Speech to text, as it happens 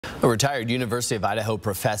A retired University of Idaho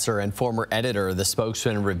professor and former editor of the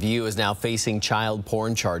Spokesman-Review is now facing child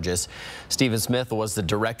porn charges. Stephen Smith was the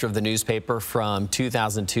director of the newspaper from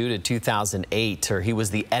 2002 to 2008, or he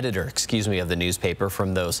was the editor, of the newspaper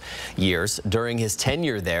from those years. During his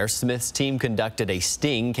tenure there, Smith's team conducted a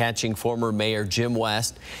sting catching former Mayor Jim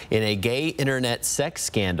West in a gay internet sex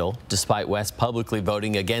scandal, despite West publicly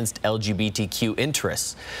voting against LGBTQ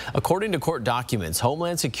interests. According to court documents,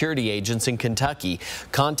 Homeland Security agents in Kentucky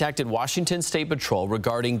contacted Washington State Patrol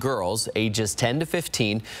regarding girls ages 10 to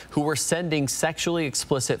 15 who were sending sexually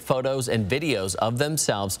explicit photos and videos of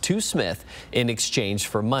themselves to Smith in exchange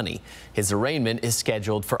for money. His arraignment is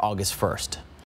scheduled for August 1st.